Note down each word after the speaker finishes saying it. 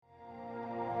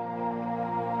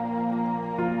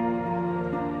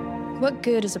What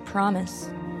good is a promise?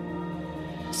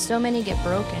 So many get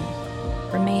broken,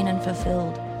 remain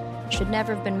unfulfilled, should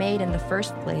never have been made in the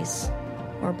first place,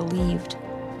 or believed.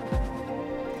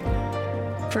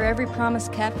 For every promise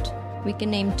kept, we can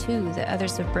name 2 that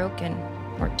others have broken,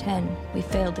 or 10 we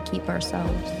failed to keep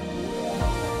ourselves.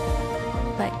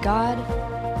 But God,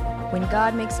 when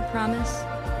God makes a promise,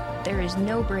 there is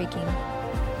no breaking,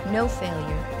 no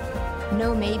failure,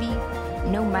 no maybe,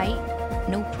 no might,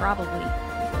 no probably.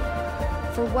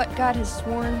 For what God has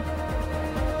sworn,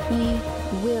 He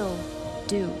will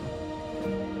do.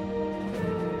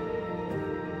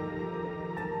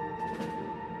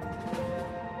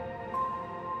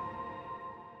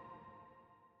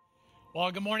 Well,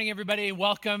 good morning, everybody.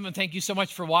 Welcome, and thank you so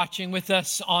much for watching with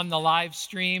us on the live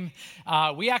stream.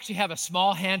 We actually have a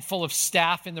small handful of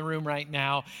staff in the room right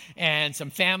now and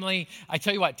some family. I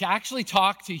tell you what, to actually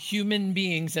talk to human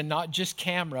beings and not just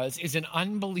cameras is an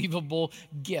unbelievable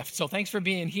gift. So thanks for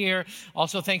being here.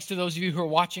 Also, thanks to those of you who are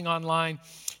watching online.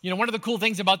 You know, one of the cool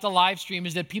things about the live stream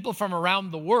is that people from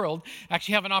around the world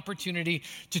actually have an opportunity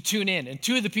to tune in. And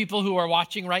 2 of the people who are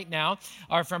watching right now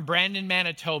are from Brandon,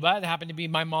 Manitoba. They happen to be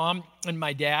my mom and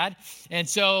my dad. And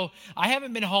so I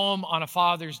haven't been home on a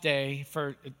Father's Day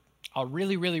for a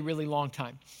really, really, really long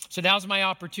time. So now's my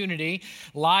opportunity,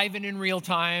 live and in real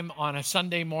time on a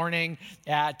Sunday morning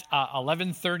at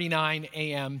 11:39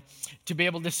 a.m. to be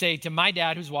able to say to my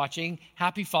dad who's watching,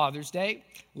 Happy Father's Day,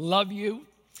 love you.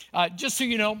 Just so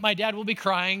you know, my dad will be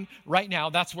crying right now.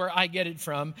 That's where I get it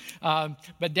from.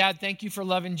 But Dad, thank you for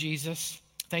loving Jesus.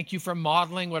 Thank you for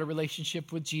modeling what a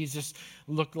relationship with Jesus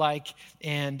looked like.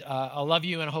 And I love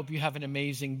you, and I hope you have an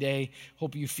amazing day.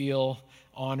 Hope you feel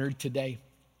honored today.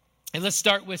 And let's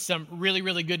start with some really,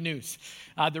 really good news.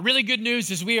 The really good news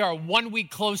is we are 1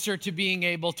 week closer to being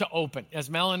able to open. As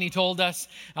Melanie told us,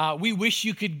 we wish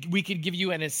we could give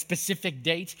you a specific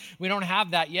date. We don't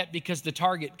have that yet because the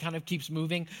target kind of keeps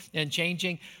moving and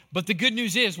changing. But the good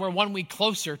news is we're 1 week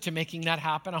closer to making that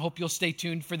happen. I hope you'll stay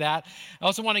tuned for that. I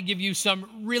also want to give you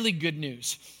some really good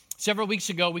news. Several weeks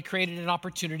ago, we created an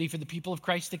opportunity for the people of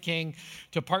Christ the King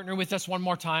to partner with us one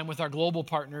more time with our global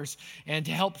partners and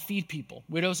to help feed people,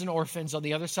 widows and orphans on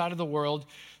the other side of the world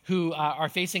who are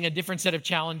facing a different set of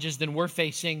challenges than we're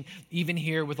facing even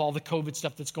here with all the COVID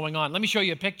stuff that's going on. Let me show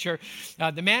you a picture.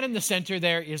 The man in the center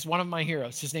there is one of my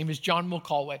heroes. His name is John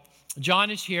Mulcaulway.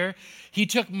 John is here. He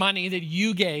took money that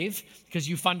you gave because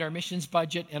you fund our missions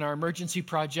budget and our emergency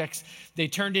projects. They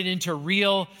turned it into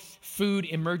real food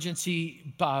emergency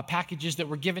packages that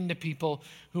were given to people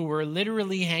who were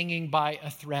literally hanging by a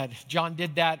thread. John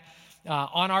did that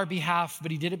on our behalf,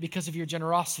 but he did it because of your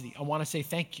generosity. I want to say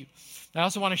thank you. I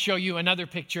also want to show you another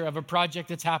picture of a project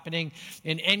that's happening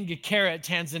in Ngekeret,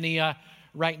 Tanzania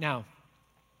right now.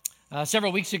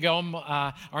 Several weeks ago,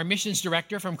 our missions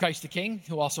director from Christ the King,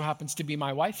 who also happens to be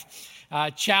my wife,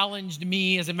 challenged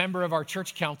me as a member of our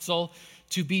church council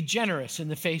to be generous in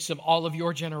the face of all of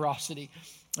your generosity.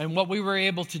 And what we were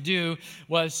able to do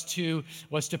was to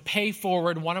pay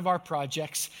forward one of our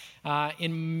projects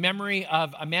in memory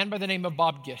of a man by the name of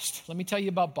Bob Gist. Let me tell you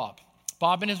about Bob.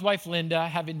 Bob and his wife Linda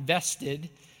have invested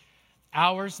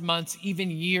hours, months, even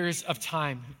years of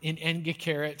time in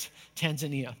Ngekeret,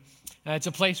 Tanzania. It's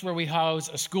a place where we house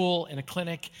a school and a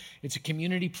clinic. It's a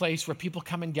community place where people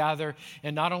come and gather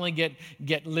and not only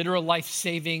get literal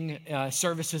life-saving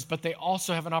services, but they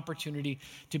also have an opportunity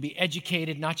to be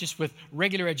educated, not just with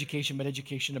regular education, but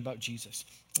education about Jesus.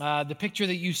 The picture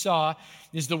that you saw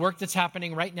is the work that's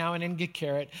happening right now in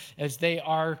Ngekeret as they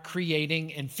are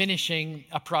creating and finishing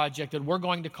a project that we're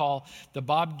going to call the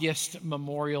Bob Gist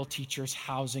Memorial Teachers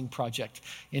Housing Project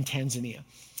in Tanzania.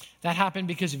 That happened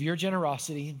because of your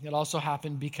generosity. It also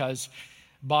happened because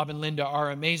Bob and Linda are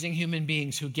amazing human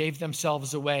beings who gave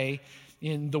themselves away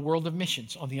in the world of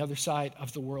missions on the other side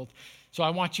of the world. So I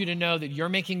want you to know that you're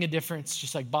making a difference,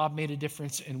 just like Bob made a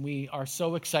difference, and we are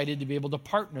so excited to be able to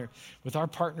partner with our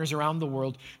partners around the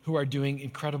world who are doing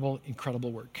incredible,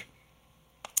 incredible work.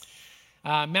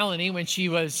 Melanie, when she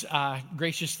was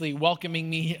graciously welcoming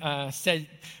me, said,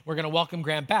 we're going to welcome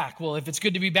Grant back. Well, if it's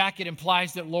good to be back, it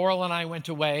implies that Laurel and I went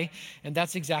away, and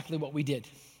that's exactly what we did.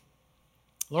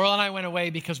 Laurel and I went away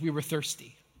because we were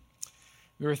thirsty.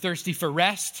 We were thirsty for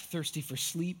rest, thirsty for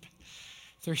sleep,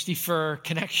 thirsty for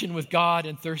connection with God,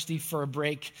 and thirsty for a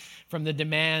break from the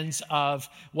demands of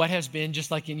what has been,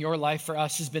 just like in your life for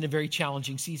us, has been a very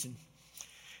challenging season.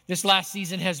 This last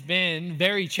season has been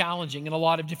very challenging in a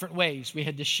lot of different ways. We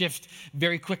had to shift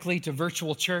very quickly to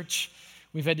virtual church.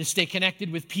 We've had to stay connected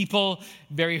with people,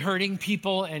 very hurting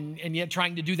people, and yet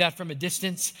trying to do that from a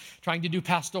distance. Trying to do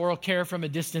pastoral care from a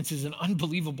distance is an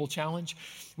unbelievable challenge.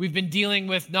 We've been dealing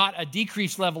with not a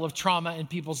decreased level of trauma in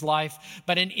people's life,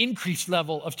 but an increased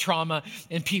level of trauma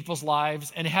in people's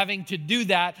lives. And having to do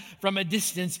that from a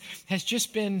distance has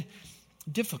just been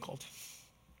difficult.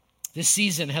 This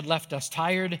season had left us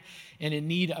tired and in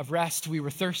need of rest. We were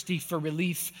thirsty for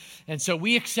relief. And so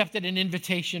we accepted an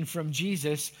invitation from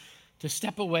Jesus to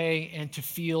step away and to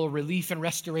feel relief and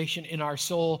restoration in our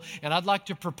soul. And I'd like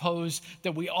to propose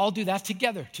that we all do that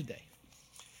together today.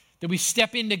 That we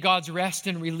step into God's rest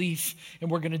and relief,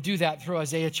 and we're going to do that through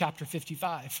Isaiah chapter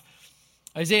 55.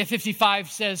 Isaiah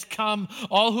 55 says, "Come,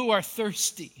 all who are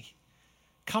thirsty,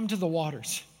 come to the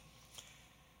waters."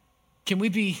 Can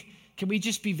we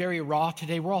just be very raw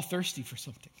today? We're all thirsty for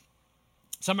something.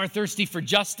 Some are thirsty for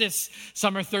justice,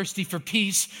 some are thirsty for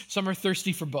peace, some are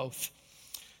thirsty for both.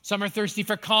 Some are thirsty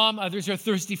for calm, others are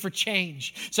thirsty for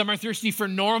change. Some are thirsty for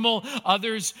normal,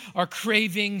 others are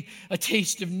craving a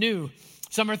taste of new.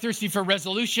 Some are thirsty for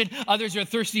resolution, others are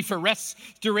thirsty for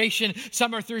restoration.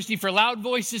 Some are thirsty for loud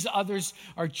voices, others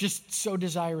are just so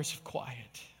desirous of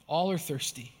quiet. All are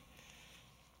thirsty.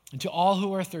 And to all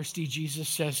who are thirsty, Jesus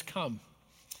says, "Come."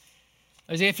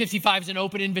 Isaiah 55 is an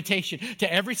open invitation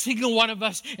to every single one of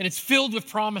us, and it's filled with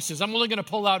promises. I'm only going to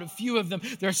pull out a few of them.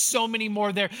 There are so many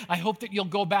more there. I hope that you'll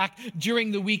go back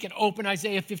during the week and open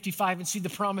Isaiah 55 and see the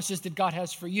promises that God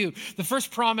has for you. The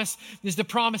first promise is the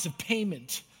promise of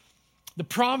payment. The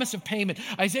promise of payment.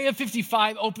 Isaiah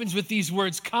 55 opens with these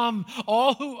words, "Come,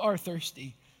 all who are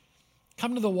thirsty,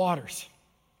 come to the waters.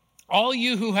 All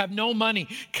you who have no money,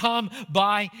 come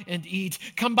buy and eat.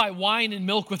 Come buy wine and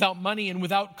milk without money and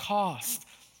without cost.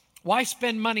 Why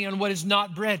spend money on what is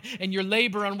not bread and your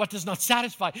labor on what does not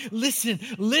satisfy? Listen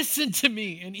to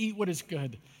me and eat what is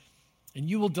good, and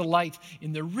you will delight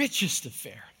in the richest of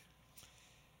fare.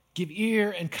 Give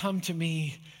ear and come to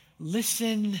me.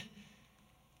 Listen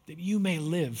that you may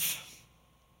live.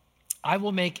 I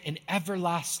will make an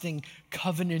everlasting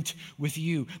covenant with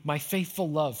you, my faithful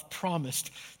love promised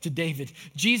to David."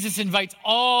 Jesus invites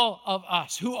all of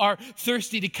us who are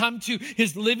thirsty to come to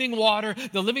his living water,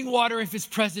 the living water of his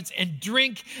presence, and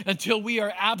drink until we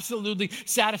are absolutely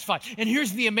satisfied. And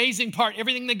here's the amazing part.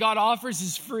 Everything that God offers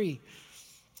is free.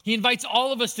 He invites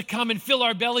all of us to come and fill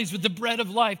our bellies with the bread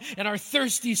of life and our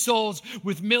thirsty souls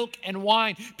with milk and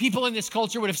wine. People in this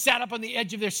culture would have sat up on the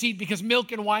edge of their seat because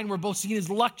milk and wine were both seen as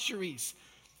luxuries.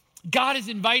 God is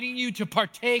inviting you to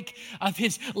partake of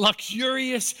his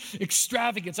luxurious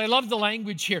extravagance. I love the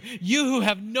language here. You who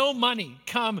have no money,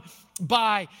 come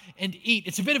buy and eat.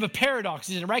 It's a bit of a paradox,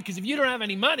 isn't it, right? Because if you don't have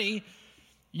any money,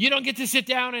 you don't get to sit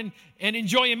down and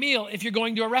enjoy a meal if you're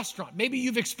going to a restaurant. Maybe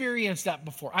you've experienced that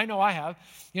before. I know I have.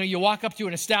 You walk up to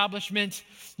an establishment,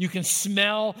 you can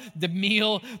smell the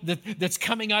meal that's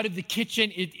coming out of the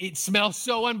kitchen. It smells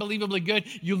so unbelievably good.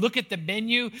 You look at the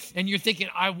menu and you're thinking,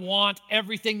 I want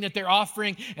everything that they're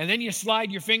offering. And then you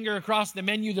slide your finger across the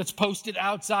menu that's posted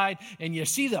outside and you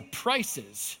see the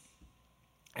prices.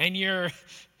 And you're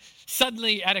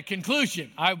suddenly at a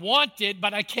conclusion. I want it,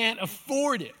 but I can't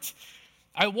afford it.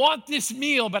 I want this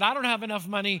meal, but I don't have enough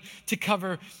money to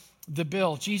cover the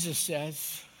bill. Jesus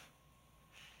says,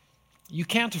 you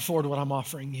can't afford what I'm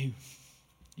offering you.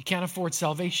 You can't afford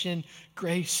salvation,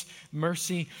 grace,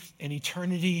 mercy, and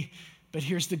eternity. But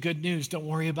here's the good news. Don't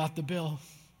worry about the bill.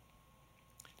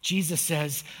 Jesus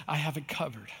says, I have it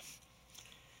covered.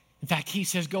 In fact, he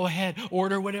says, go ahead,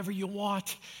 order whatever you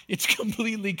want. It's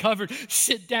completely covered.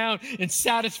 Sit down and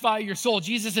satisfy your soul.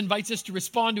 Jesus invites us to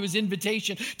respond to his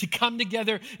invitation to come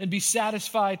together and be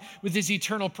satisfied with his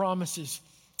eternal promises.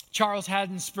 Charles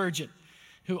Haddon Spurgeon,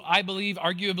 who I believe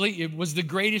arguably was the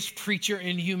greatest preacher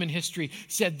in human history,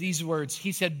 said these words.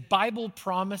 He said, Bible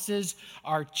promises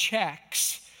are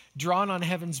checks drawn on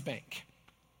heaven's bank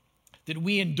that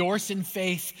we endorse in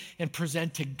faith and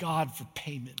present to God for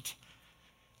payment.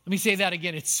 Let me say that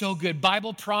again. It's so good.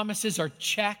 Bible promises are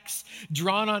checks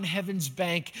drawn on heaven's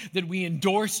bank that we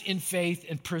endorse in faith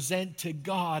and present to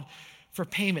God for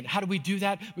payment. How do we do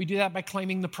that? We do that by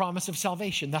claiming the promise of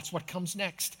salvation. That's what comes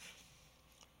next.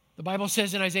 The Bible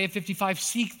says in Isaiah 55,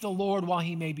 seek the Lord while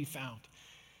he may be found.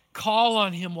 Call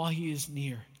on him while he is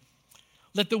near.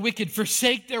 Let the wicked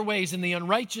forsake their ways and the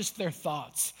unrighteous their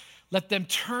thoughts. Let them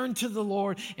turn to the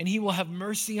Lord and he will have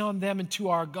mercy on them, and to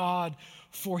our God,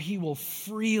 for he will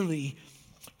freely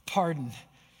pardon.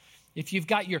 If you've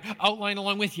got your outline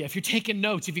along with you, if you're taking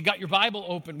notes, if you've got your Bible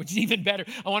open, which is even better,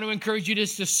 I want to encourage you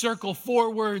just to circle 4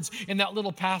 words in that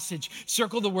little passage.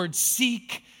 Circle the word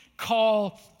seek,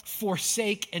 call,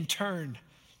 forsake, and turn.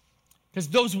 because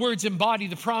those words embody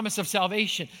the promise of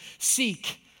salvation.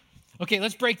 Seek. Okay,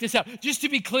 let's break this up. Just to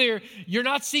be clear, you're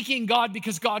not seeking God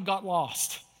because God got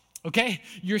lost. Okay?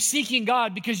 You're seeking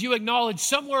God because you acknowledge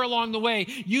somewhere along the way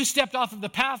you stepped off of the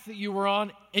path that you were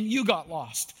on and you got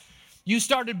lost. You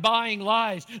started buying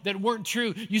lies that weren't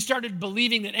true. You started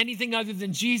believing that anything other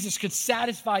than Jesus could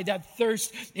satisfy that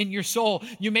thirst in your soul.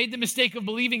 You made the mistake of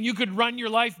believing you could run your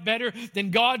life better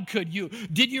than God could. You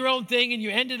did your own thing and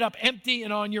you ended up empty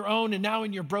and on your own. And now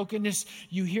in your brokenness,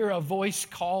 you hear a voice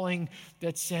calling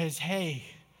that says, hey,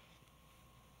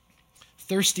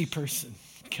 thirsty person,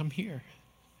 come here.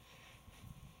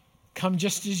 Come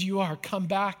just as you are. Come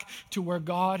back to where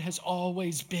God has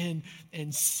always been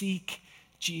and seek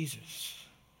Jesus.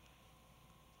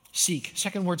 Seek.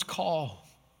 Second word's call.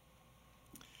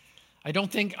 I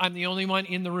don't think I'm the only one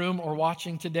in the room or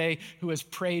watching today who has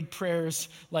prayed prayers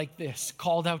like this,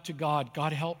 called out to God.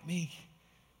 God, help me.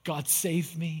 God,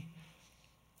 save me.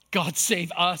 God,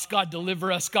 save us. God,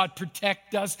 deliver us. God,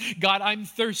 protect us. God, I'm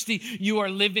thirsty. You are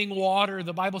living water.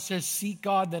 The Bible says seek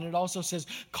God. Then it also says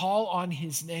call on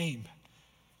his name.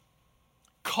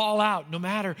 Call out, no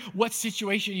matter what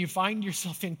situation you find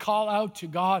yourself in, call out to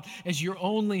God as your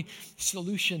only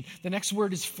solution. The next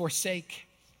word is forsake.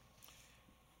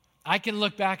 I can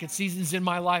look back at seasons in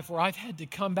my life where I've had to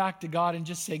come back to God and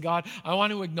just say, God, I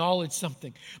want to acknowledge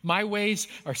something. My ways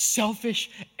are selfish,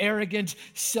 arrogant,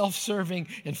 self-serving,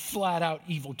 and flat out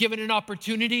evil. Given an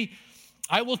opportunity,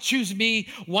 I will choose me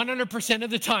 100% of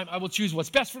the time. I will choose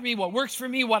what's best for me, what works for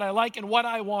me, what I like, and what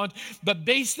I want. But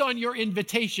based on your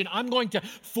invitation, I'm going to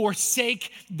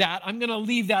forsake that. I'm going to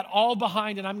leave that all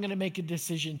behind, and I'm going to make a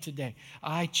decision today.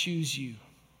 I choose you.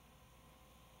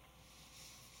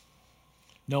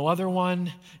 No other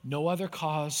one, no other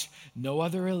cause, no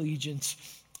other allegiance.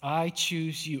 I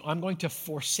choose you. I'm going to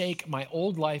forsake my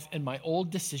old life and my old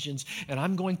decisions, and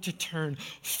I'm going to turn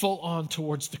full on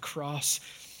towards the cross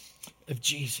of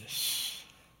Jesus.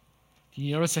 Do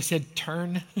you notice I said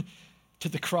turn to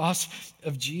the cross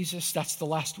of Jesus? That's the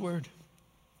last word.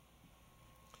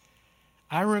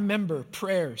 I remember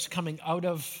prayers coming out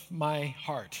of my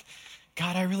heart.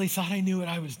 God, I really thought I knew what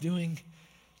I was doing.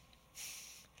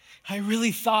 I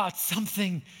really thought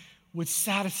something would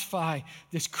satisfy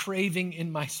this craving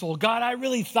in my soul. God, I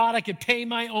really thought I could pay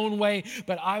my own way,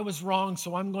 but I was wrong,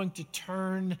 so I'm going to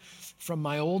turn from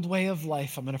my old way of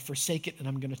life. I'm going to forsake it, and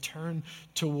I'm going to turn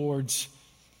towards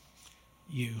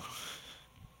you.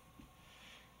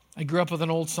 I grew up with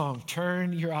an old song,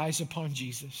 turn your eyes upon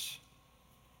Jesus.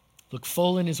 Look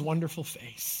full in his wonderful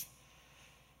face,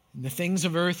 and the things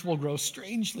of earth will grow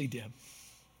strangely dim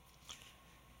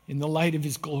in the light of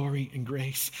his glory and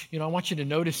grace. You know, I want you to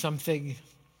notice something.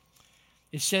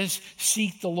 It says,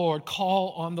 seek the Lord,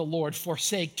 call on the Lord,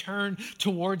 forsake, turn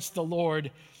towards the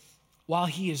Lord while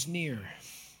he is near.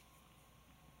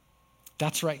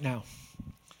 That's right now.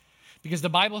 Because the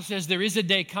Bible says there is a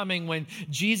day coming when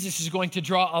Jesus is going to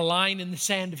draw a line in the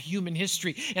sand of human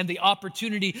history, and the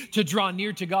opportunity to draw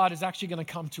near to God is actually going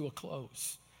to come to a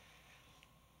close.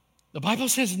 The Bible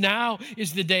says now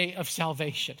is the day of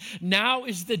salvation. Now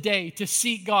is the day to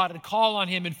seek God and call on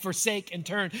him and forsake and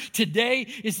turn. Today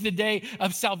is the day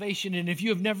of salvation. And if you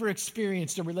have never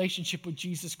experienced a relationship with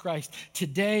Jesus Christ,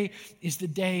 today is the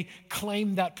day.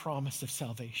 Claim that promise of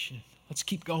salvation. Let's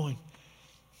keep going.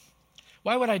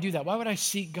 Why would I do that? Why would I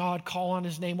seek God, call on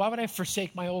his name? Why would I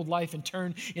forsake my old life and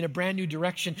turn in a brand new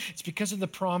direction? It's because of the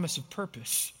promise of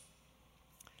purpose.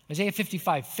 Isaiah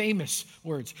 55, famous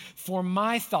words. For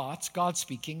my thoughts, God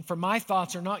speaking, for my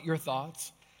thoughts are not your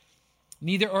thoughts,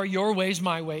 neither are your ways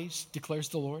my ways, declares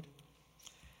the Lord.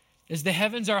 As the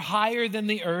heavens are higher than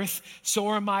the earth, so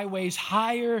are my ways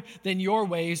higher than your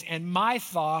ways, and my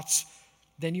thoughts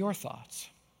than your thoughts.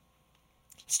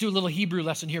 Let's do a little Hebrew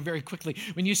lesson here very quickly.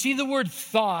 When you see the word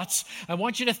thoughts, I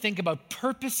want you to think about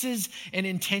purposes and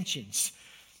intentions.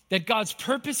 That God's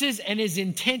purposes and his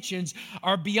intentions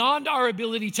are beyond our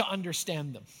ability to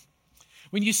understand them.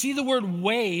 When you see the word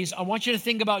ways, I want you to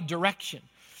think about direction.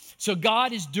 So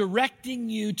God is directing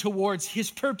you towards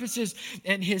his purposes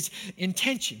and his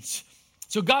intentions.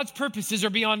 So God's purposes are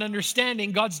beyond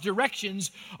understanding. God's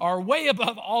directions are way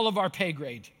above all of our pay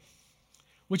grade.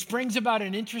 Which brings about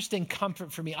an interesting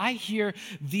comfort for me. I hear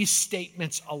these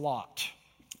statements a lot.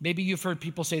 Maybe you've heard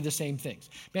people say the same things.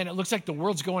 Man, it looks like the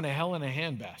world's going to hell in a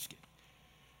handbasket.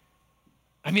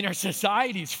 I mean, our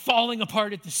society is falling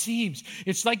apart at the seams.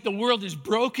 It's like the world is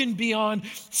broken beyond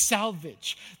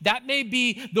salvage. That may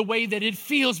be the way that it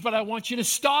feels, but I want you to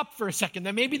stop for a second.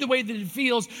 That may be the way that it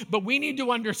feels, but we need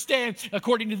to understand,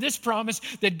 according to this promise,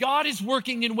 that God is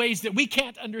working in ways that we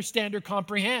can't understand or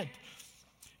comprehend.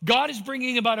 God is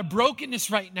bringing about a brokenness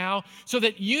right now so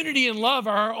that unity and love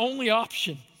are our only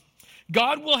option.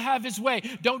 God will have his way.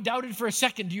 Don't doubt it for a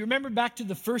second. Do you remember back to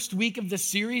the first week of this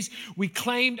series? We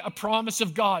claimed a promise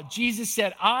of God. Jesus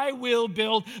said, I will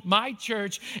build my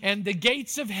church, and the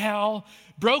gates of hell,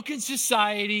 broken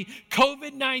society,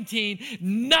 COVID-19,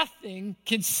 nothing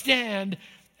can stand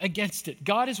against it.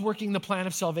 God is working the plan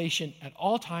of salvation at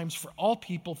all times for all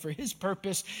people for his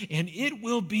purpose, and it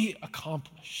will be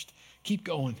accomplished. Keep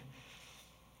going.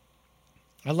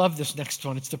 I love this next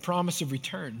one. It's the promise of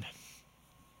return.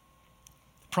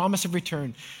 Promise of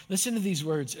return. Listen to these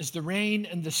words. As the rain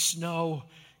and the snow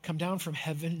come down from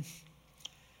heaven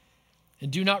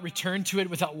and do not return to it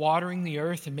without watering the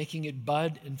earth and making it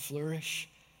bud and flourish,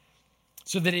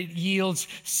 so that it yields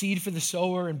seed for the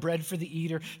sower and bread for the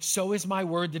eater, so is my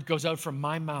word that goes out from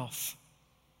my mouth.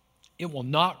 It will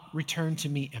not return to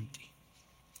me empty,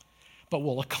 but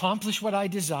will accomplish what I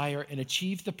desire and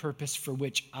achieve the purpose for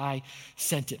which I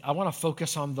sent it. I want to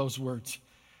focus on those words.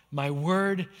 My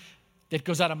word that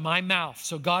goes out of my mouth.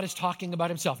 So God is talking about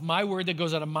himself. My word that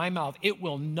goes out of my mouth, it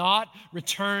will not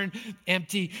return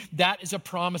empty. That is a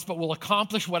promise, but will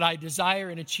accomplish what I desire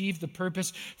and achieve the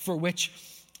purpose for which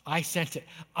I sent it.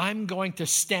 I'm going to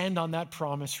stand on that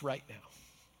promise right now.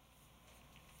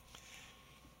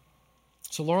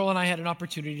 So Laurel and I had an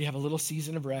opportunity to have a little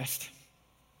season of rest.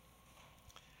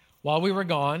 While we were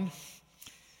gone,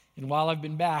 and while I've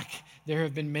been back, there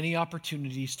have been many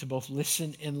opportunities to both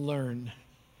listen and learn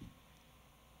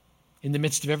in the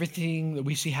midst of everything that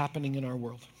we see happening in our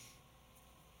world.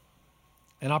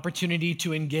 An opportunity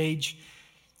to engage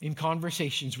in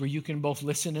conversations where you can both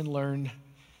listen and learn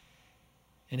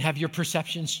and have your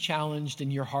perceptions challenged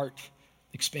and your heart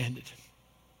expanded.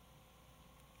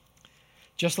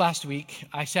 Just last week,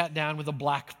 I sat down with a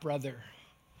black brother.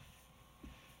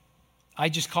 I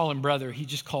just call him brother. He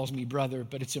just calls me brother,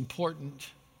 but it's important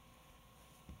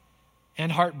and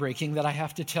heartbreaking that I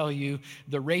have to tell you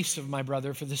the race of my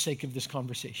brother for the sake of this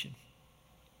conversation.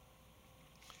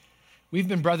 We've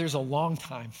been brothers a long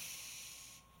time.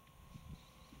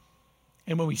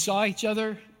 And when we saw each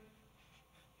other,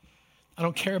 I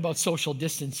don't care about social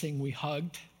distancing. We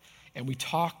hugged and we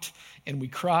talked and we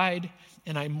cried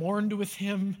and I mourned with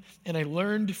him and I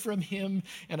learned from him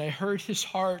and I heard his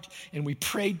heart and we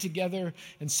prayed together,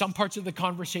 and some parts of the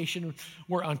conversation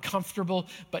were uncomfortable,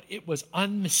 but it was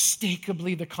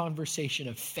unmistakably the conversation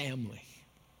of family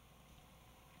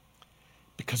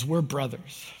because we're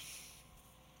brothers.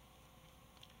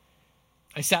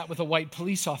 I sat with a white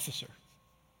police officer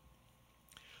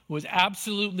who was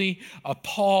absolutely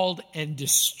appalled and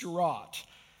distraught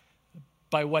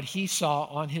by what he saw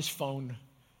on his phone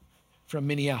from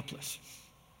Minneapolis.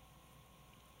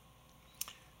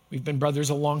 We've been brothers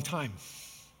a long time.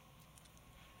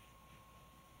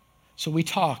 So we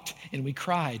talked and we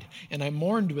cried and I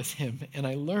mourned with him and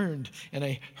I learned and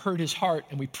I heard his heart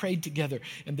and we prayed together.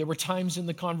 And there were times in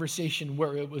the conversation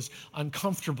where it was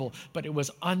uncomfortable, but it was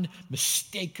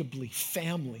unmistakably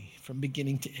family from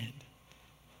beginning to end.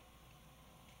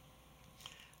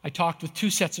 I talked with two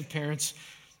sets of parents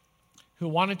who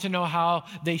wanted to know how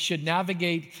they should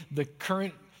navigate the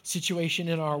current situation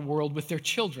in our world with their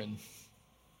children.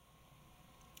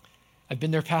 I've been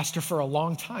their pastor for a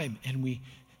long time, and we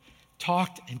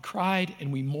talked and cried,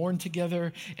 and we mourned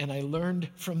together, and I learned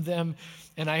from them,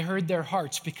 and I heard their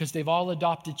hearts because they've all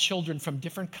adopted children from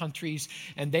different countries,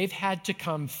 and they've had to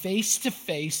come face to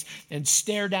face and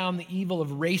stare down the evil of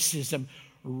racism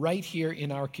right here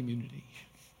in our community.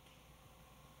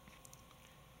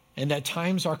 And at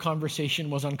times our conversation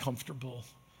was uncomfortable,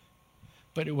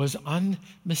 but it was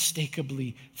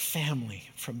unmistakably family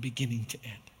from beginning to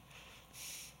end.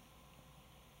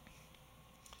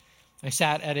 I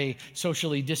sat at a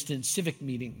socially distant civic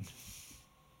meeting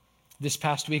this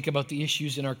past week about the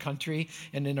issues in our country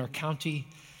and in our county.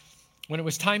 When it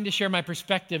was time to share my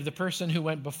perspective, the person who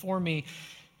went before me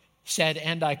said,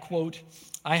 and I quote,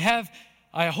 I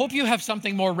hope you have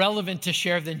something more relevant to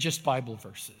share than just Bible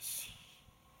verses.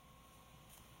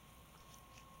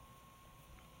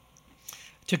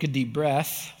 Took a deep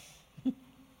breath.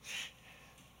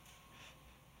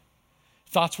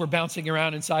 Thoughts were bouncing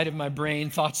around inside of my brain,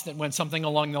 thoughts that went something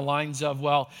along the lines of,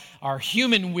 well, our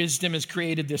human wisdom has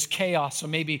created this chaos, so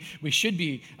maybe we should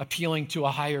be appealing to a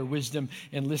higher wisdom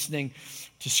and listening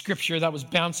to Scripture. That was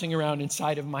bouncing around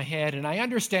inside of my head. And I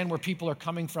understand where people are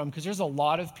coming from, because there's a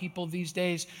lot of people these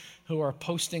days who are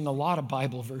posting a lot of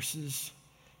Bible verses.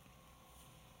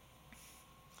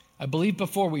 I believe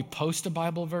before we post a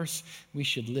Bible verse, we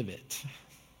should live it.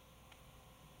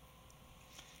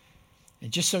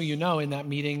 And just so you know, in that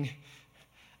meeting,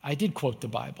 I did quote the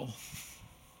Bible.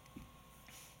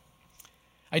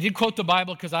 I did quote the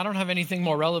Bible because I don't have anything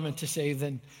more relevant to say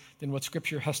than what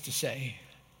Scripture has to say.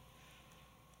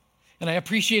 And I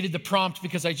appreciated the prompt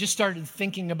because I just started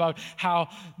thinking about how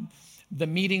the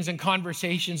meetings and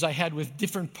conversations I had with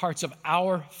different parts of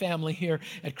our family here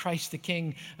at Christ the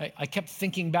King, I kept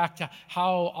thinking back to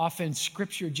how often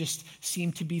Scripture just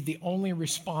seemed to be the only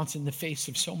response in the face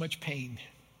of so much pain.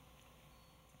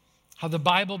 How the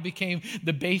Bible became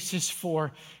the basis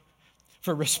for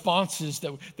responses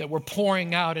that were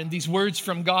pouring out, and these words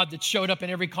from God that showed up in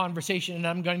every conversation. And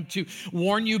I'm going to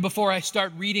warn you before I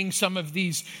start reading some of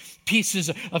these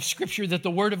pieces of Scripture that the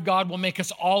Word of God will make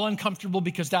us all uncomfortable,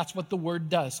 because that's what the Word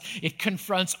does. It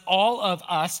confronts all of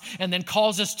us and then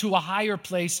calls us to a higher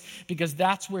place, because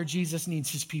that's where Jesus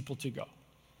needs his people to go.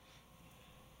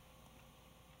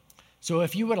 So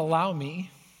if you would allow me,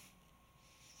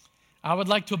 I would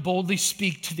like to boldly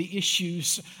speak to the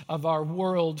issues of our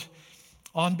world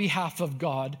on behalf of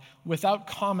God, without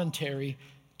commentary,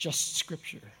 just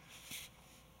Scripture.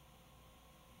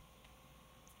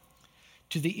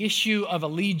 To the issue of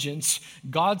allegiance,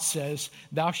 God says,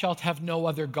 "Thou shalt have no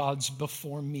other gods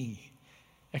before me."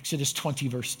 Exodus 20,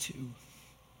 verse 2.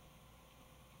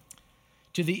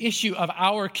 To the issue of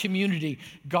our community,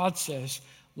 God says,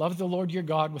 "Love the Lord your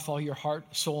God with all your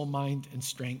heart, soul, mind, and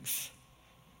strength.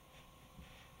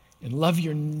 And love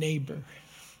your neighbor."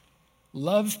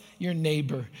 Love your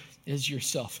neighbor as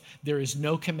yourself. There is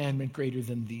no commandment greater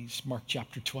than these. Mark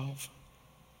chapter 12.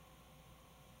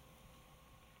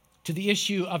 To the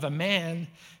issue of a man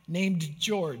named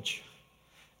George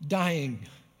dying,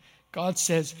 God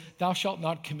says, "Thou shalt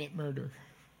not commit murder."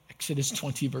 Exodus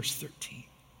 20, verse 13.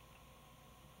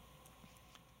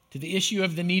 To the issue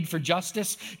of the need for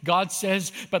justice, God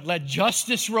says, "But let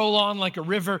justice roll on like a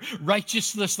river,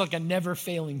 righteousness like a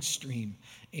never-failing stream."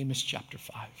 Amos chapter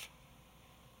 5.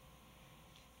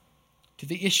 To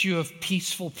the issue of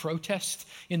peaceful protest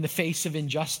in the face of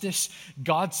injustice,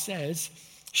 God says,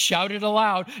 "Shout it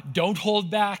aloud, don't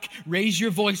hold back, raise your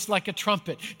voice like a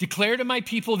trumpet. Declare to my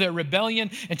people their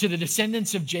rebellion, and to the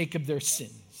descendants of Jacob their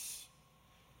sins."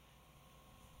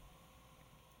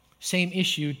 Same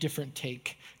issue, different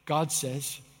take. God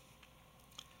says,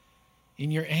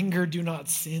 "In your anger, do not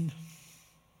sin.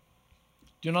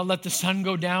 Do not let the sun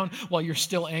go down while you're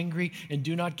still angry, and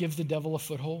do not give the devil a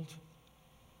foothold.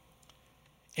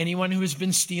 Anyone who has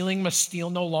been stealing must steal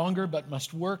no longer, but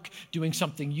must work, doing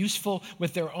something useful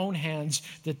with their own hands,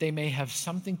 that they may have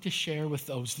something to share with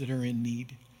those that are in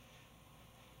need."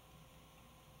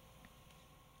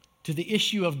 To the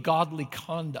issue of godly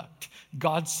conduct,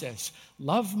 God says,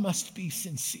 "Love must be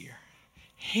sincere.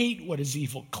 Hate what is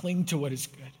evil, cling to what is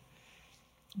good.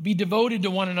 Be devoted to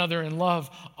one another in love.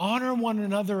 Honor one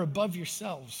another above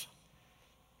yourselves.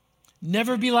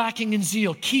 Never be lacking in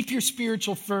zeal. Keep your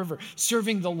spiritual fervor,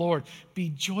 serving the Lord. Be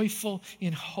joyful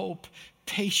in hope,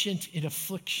 patient in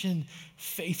affliction,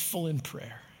 faithful in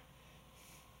prayer.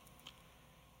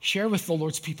 Share with the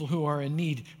Lord's people who are in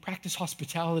need. Practice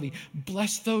hospitality.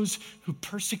 Bless those who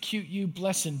persecute you.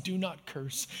 Bless and do not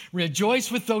curse. Rejoice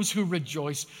with those who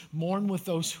rejoice. Mourn with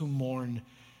those who mourn.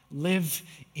 Live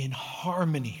in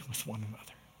harmony with one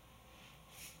another."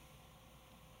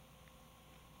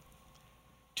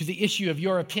 To the issue of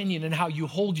your opinion and how you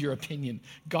hold your opinion,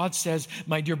 God says,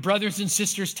 "My dear brothers and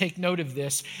sisters, take note of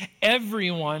this.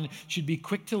 Everyone should be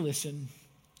quick to listen,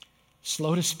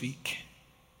 slow to speak,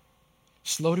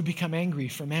 slow to become angry,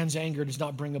 for man's anger does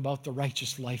not bring about the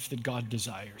righteous life that God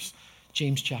desires."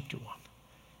 James chapter 1.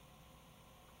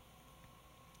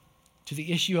 To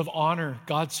the issue of honor,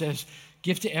 God says,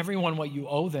 "Give to everyone what you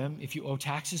owe them. If you owe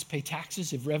taxes, pay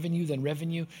taxes. If revenue, then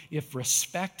revenue. If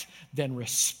respect, then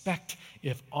respect.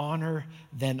 If honor,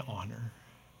 then honor."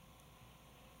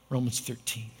 Romans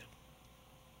 13.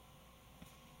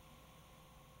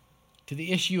 To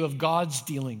the issue of God's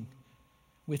dealing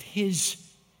with his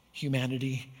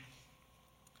humanity,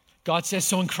 God says,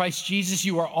 "So in Christ Jesus,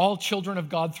 you are all children of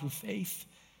God through faith.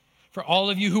 For all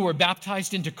of you who were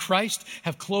baptized into Christ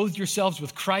have clothed yourselves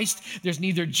with Christ. There's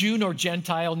neither Jew nor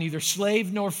Gentile, neither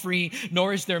slave nor free,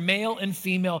 nor is there male and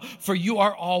female, for you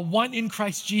are all one in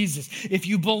Christ Jesus. If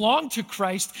you belong to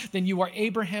Christ, then you are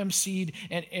Abraham's seed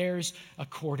and heirs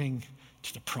according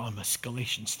to the promise."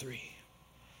 Galatians 3.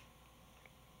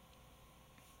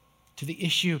 To the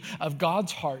issue of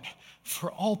God's heart for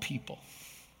all people,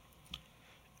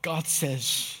 God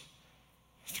says,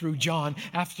 through John,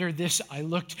 "After this I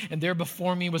looked, and there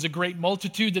before me was a great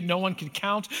multitude that no one could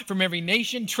count, from every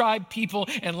nation, tribe, people,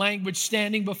 and language,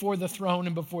 standing before the throne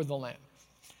and before the Lamb.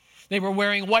 They were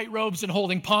wearing white robes and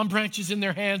holding palm branches in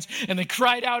their hands, and they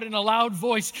cried out in a loud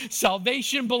voice,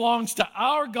 'Salvation belongs to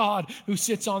our God who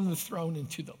sits on the throne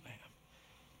and to the Lamb.'"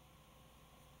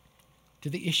 to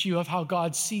the issue of how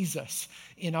God sees us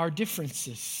in our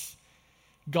differences.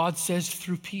 God says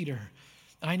through Peter,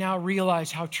 I now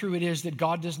realize how true it is that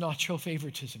God does not show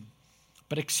favoritism,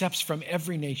 but accepts from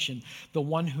every nation the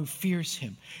one who fears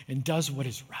him and does what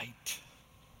is right.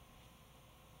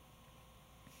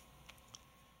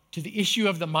 To the issue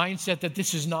of the mindset that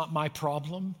this is not my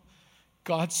problem,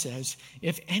 God says,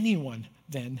 if anyone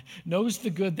then knows the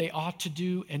good they ought to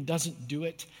do and doesn't do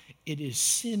it, it is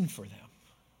sin for them.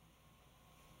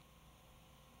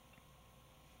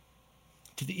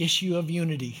 To the issue of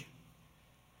unity,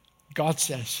 God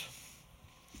says,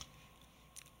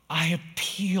 I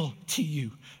appeal to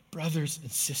you, brothers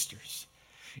and sisters,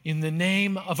 in the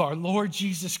name of our Lord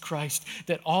Jesus Christ,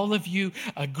 that all of you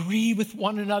agree with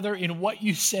one another in what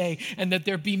you say, and that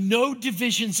there be no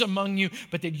divisions among you,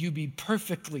 but that you be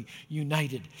perfectly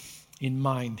united in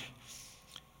mind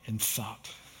and thought.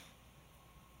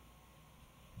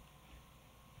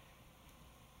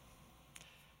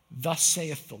 Thus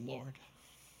saith the Lord.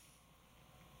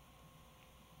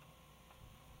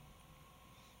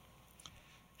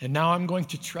 And now I'm going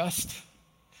to trust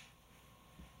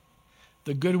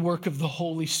the good work of the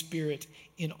Holy Spirit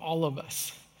in all of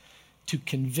us to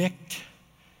convict,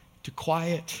 to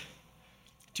quiet,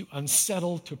 to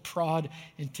unsettle, to prod,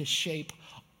 and to shape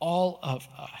all of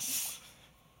us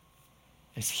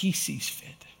as He sees fit.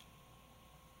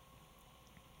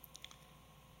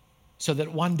 So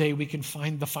that one day we can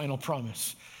find the final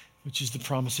promise, which is the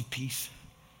promise of peace.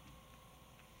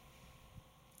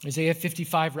 Isaiah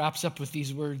 55 wraps up with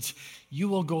these words, you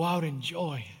will go out in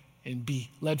joy and be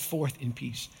led forth in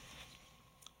peace.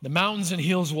 The mountains and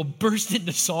hills will burst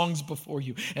into songs before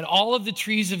you, and all of the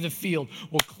trees of the field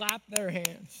will clap their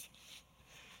hands.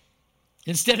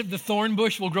 Instead of the thorn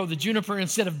bush will grow the juniper,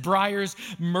 instead of briars,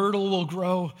 myrtle will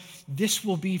grow. This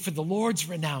will be for the Lord's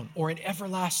renown, or an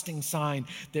everlasting sign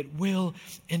that will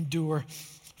endure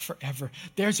forever.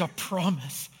 There's a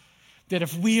promise that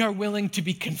if we are willing to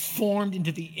be conformed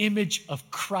into the image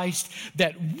of Christ,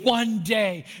 that one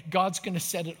day God's going to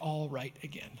set it all right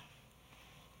again.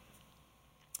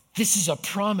 This is a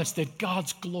promise that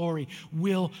God's glory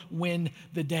will win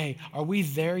the day. Are we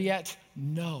there yet?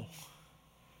 No.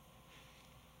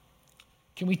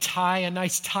 Can we tie a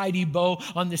nice tidy bow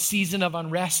on the season of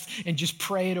unrest and just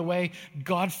pray it away?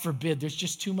 God forbid. There's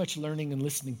just too much learning and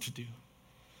listening to do.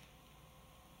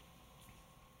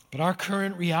 But our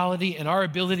current reality and our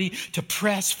ability to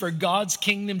press for God's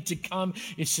kingdom to come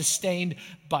is sustained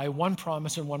by one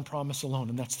promise and one promise alone,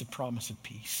 and that's the promise of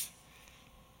peace.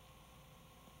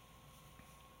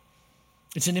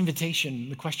 It's an invitation.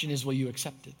 The question is, will you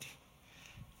accept it?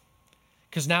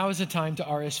 Because now is the time to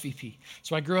RSVP.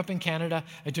 So I grew up in Canada.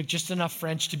 I took just enough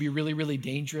French to be really, really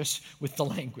dangerous with the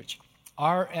language.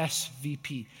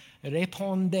 RSVP.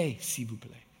 Répondez, s'il vous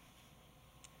plaît.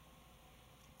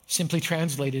 Simply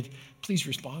translated, please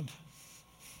respond.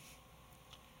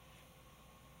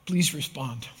 Please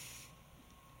respond.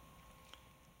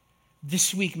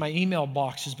 This week, my email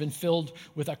box has been filled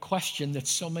with a question that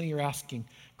so many are asking.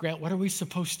 Grant, what are we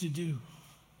supposed to do?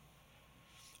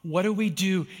 What do we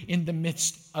do in the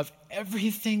midst of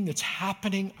everything that's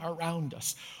happening around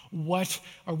us? What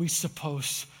are we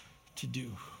supposed to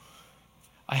do?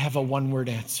 I have a one-word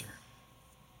answer.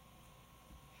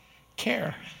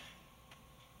 Care.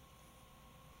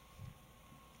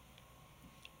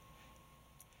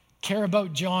 Care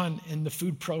about John and the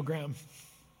food program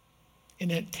in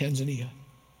Tanzania.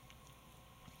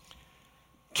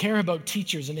 Care about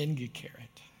teachers in Ingekaret.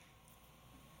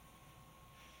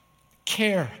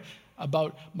 Care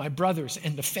about my brothers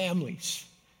and the families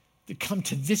that come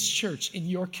to this church in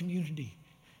your community.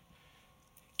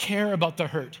 Care about the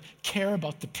hurt. Care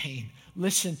about the pain.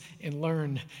 Listen and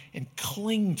learn and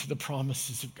cling to the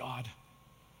promises of God.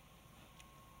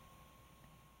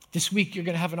 This week, you're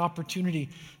going to have an opportunity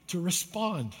to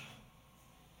respond.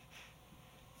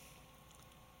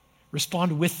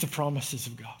 Respond with the promises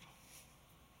of God.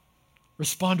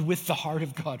 Respond with the heart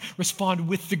of God. Respond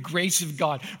with the grace of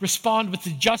God. Respond with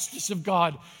the justice of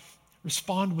God.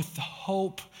 Respond with the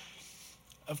hope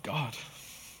of God.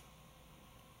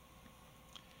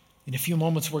 In a few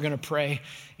moments, we're going to pray,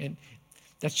 and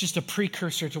that's just a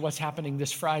precursor to what's happening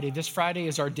this Friday. This Friday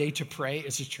is our day to pray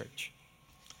as a church.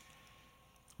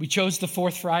 We chose the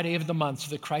fourth Friday of the month so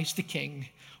that Christ the King,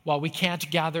 while we can't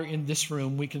gather in this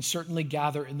room, we can certainly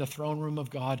gather in the throne room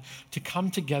of God to come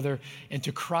together and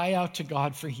to cry out to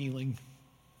God for healing.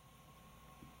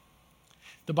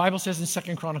 The Bible says in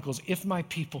 2 Chronicles, if my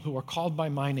people who are called by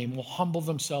my name will humble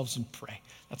themselves and pray.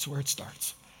 That's where it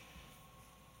starts.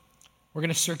 We're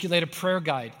going to circulate a prayer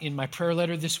guide in my prayer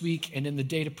letter this week and in the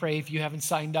Day to Pray. If you haven't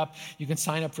signed up, you can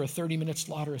sign up for a 30-minute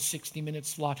slot or a 60-minute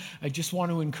slot. I just want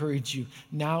to encourage you.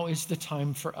 Now is the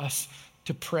time for us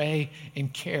to pray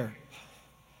and care.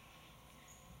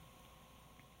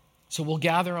 So we'll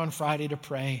gather on Friday to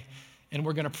pray, and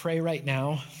we're going to pray right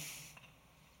now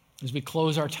as we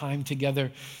close our time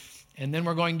together. And then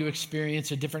we're going to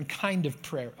experience a different kind of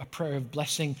prayer, a prayer of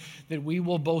blessing that we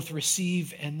will both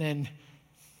receive and then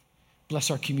bless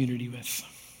our community with.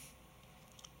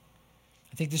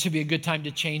 I think this would be a good time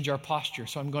to change our posture.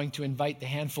 So I'm going to invite the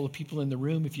handful of people in the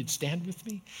room, if you'd stand with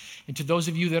me. And to those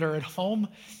of you that are at home,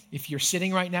 if you're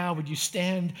sitting right now, would you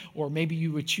stand? Or maybe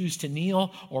you would choose to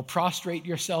kneel or prostrate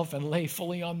yourself and lay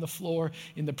fully on the floor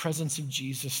in the presence of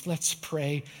Jesus. Let's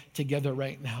pray together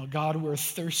right now. God, we're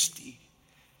thirsty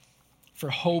for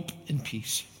hope and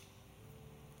peace.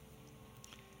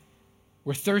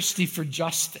 We're thirsty for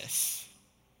justice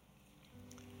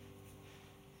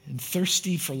and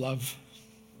thirsty for love.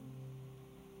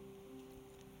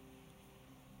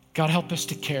 God, help us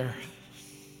to care,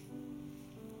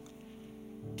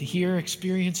 to hear,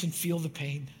 experience, and feel the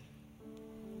pain.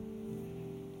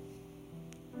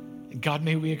 And God,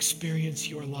 may we experience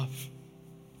your love.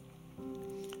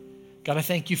 God, I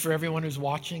thank you for everyone who's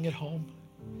watching at home.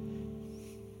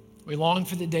 We long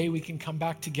for the day we can come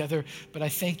back together, but I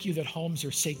thank you that homes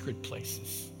are sacred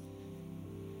places.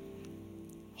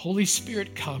 Holy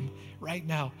Spirit, come right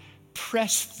now.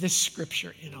 Press this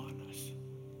scripture in on us.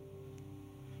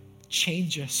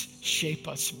 Change us, shape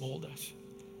us, mold us.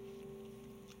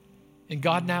 And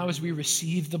God, now as we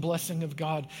receive the blessing of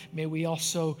God, may we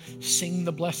also sing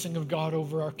the blessing of God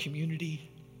over our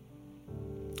community,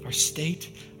 our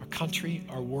state, our country,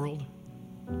 our world.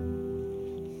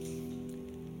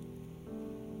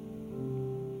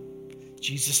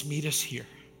 Jesus, meet us here.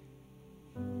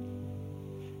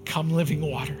 Come, living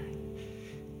water.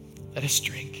 Let us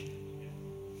drink.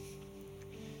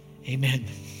 Amen.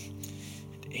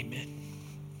 Amen.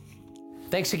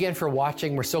 Thanks again for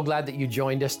watching. We're so glad that you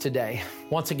joined us today.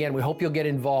 Once again, we hope you'll get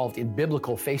involved in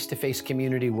biblical face-to-face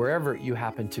community wherever you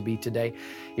happen to be today.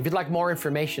 If you'd like more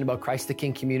information about Christ the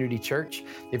King Community Church,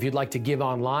 if you'd like to give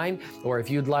online, or if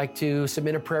you'd like to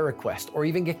submit a prayer request, or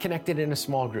even get connected in a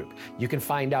small group, you can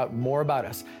find out more about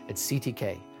us at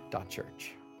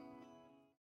ctk.church.